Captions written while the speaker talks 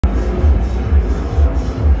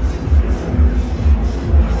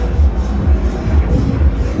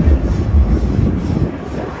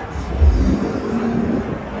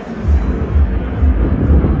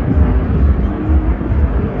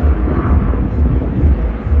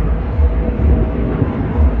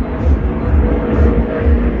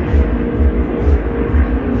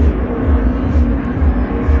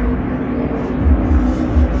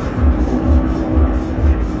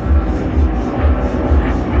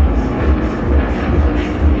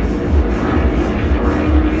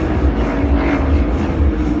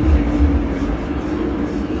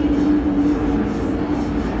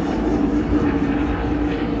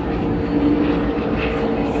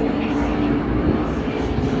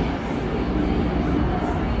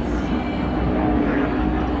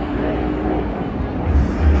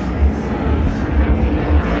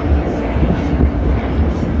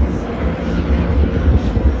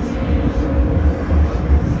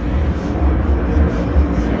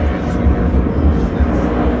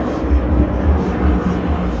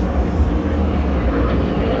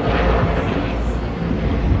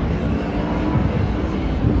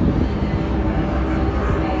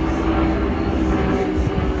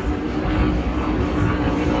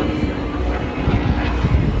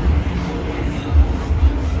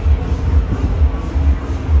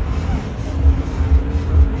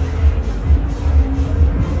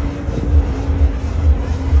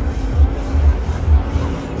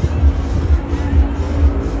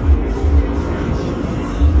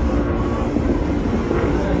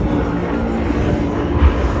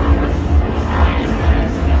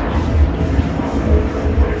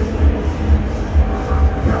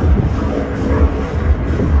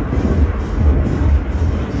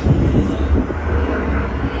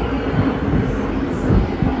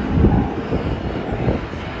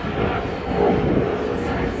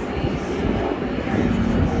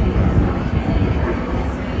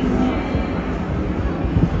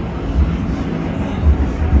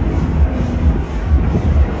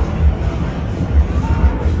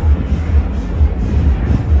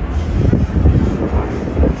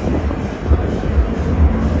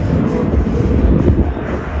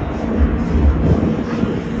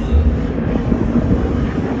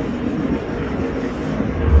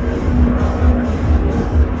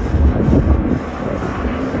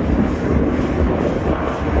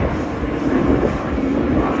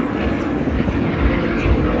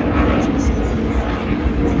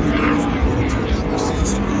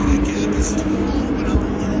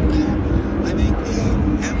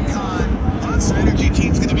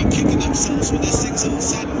hours when this thing's all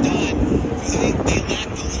said and done, because I think they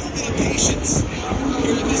lacked a little bit of patience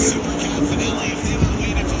here in this Supercat finale. If they would have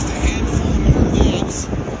waited just a handful more laps,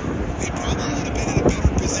 they probably would have been in a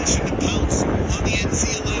better position to pounce on the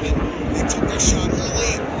NC11. They took their shot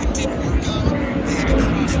early. It didn't work out. They had to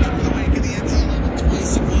cross through the wake of the NC11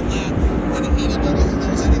 twice in one lap. And anybody who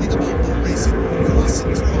knows anything about bull racing,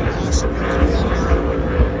 crossing through a wash of your competitor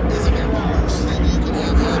is about the worst thing you could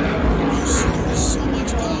have happen. You lose so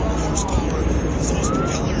much horsepower, because those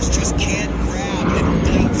propellers just can't grab and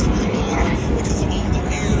bite through the water because of all the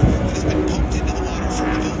air that has been pumped into the water from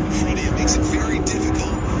the boat in front of you. It makes it very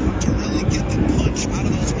difficult to really get the punch out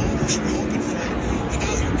of those motors you're hoping for. And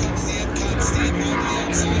now here comes the MCOT stand on the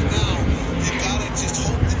outside now. They've got to just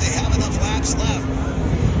hope that they have enough laps left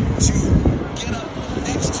to get up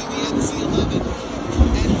next to the NC11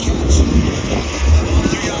 and catch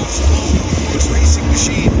the Ozarks Powerfest racing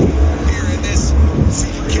machine here in this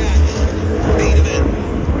Supercat main event.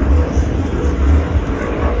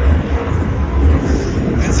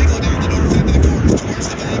 As they go down the north end of the course towards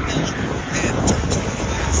the back now, and turn 2 for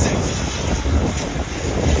that 6.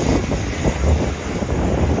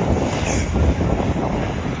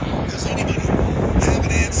 Does anybody have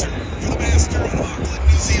an answer for the master of Auckland,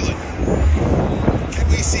 New Zealand? Can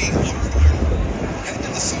we see hardware head to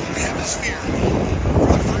the southern hemisphere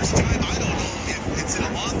for the first time? I don't know if it's in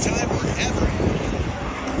a long time or ever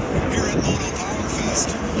here at Moto Powerfest.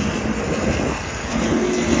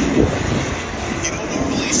 You don't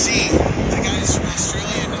normally see the guys from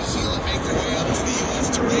Australia and New Zealand make their way up to the U.S.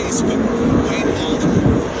 to race, but Wayne Mulder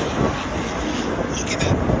looking to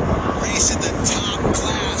race in the top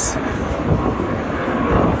class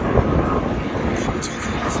in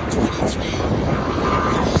 2023.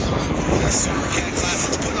 This Supercat class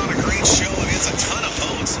has put on a great show. I mean, it's a ton of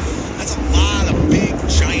boats. That's a lot of big,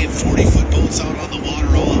 giant 40-foot boats out on the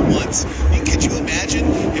water all at once. I mean, could you imagine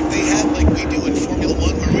if they had, like we do in Formula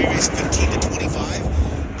One, where we race 15 to 25?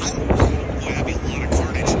 Boy, that'd be a lot of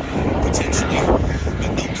carnage, potentially.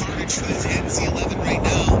 But no carnage for this NC11 right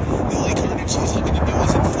now. The only carnage he's looking to do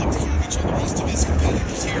is inflict carnage on the rest of his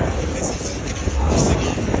competitors here. As he's looking to pull this thing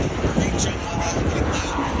off. Great jump on the opening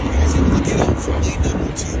lap. He was able to get out from lane number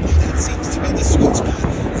 2, but that seems to be the sweet spot.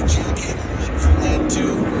 And Jack Henry went from lane 2.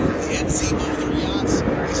 The NC Boulder Yachts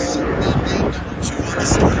is sitting at lane number 2 on the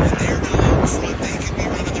start, and they're now out in front. They can be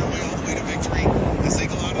running their way all the way to victory as they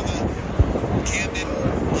go out of the Camden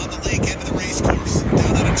on the lake end of the race course.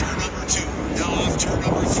 Down out of turn number 2. Now off turn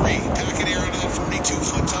number 3. Packing air into that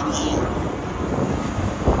 42-foot tunnel hole.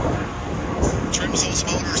 Trims those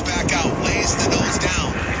motors back out. Lays the nose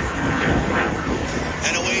down.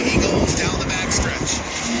 And away he goes down the backstretch.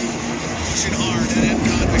 Pushing hard. That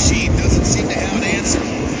MCOT machine doesn't seem to have an answer.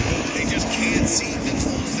 They just can't seem to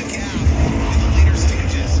close the gap in the later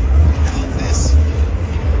stages of this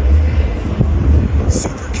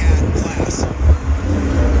Supercat class.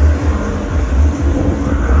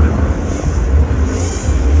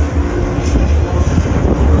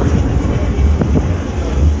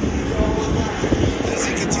 As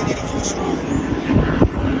they continue to push hard.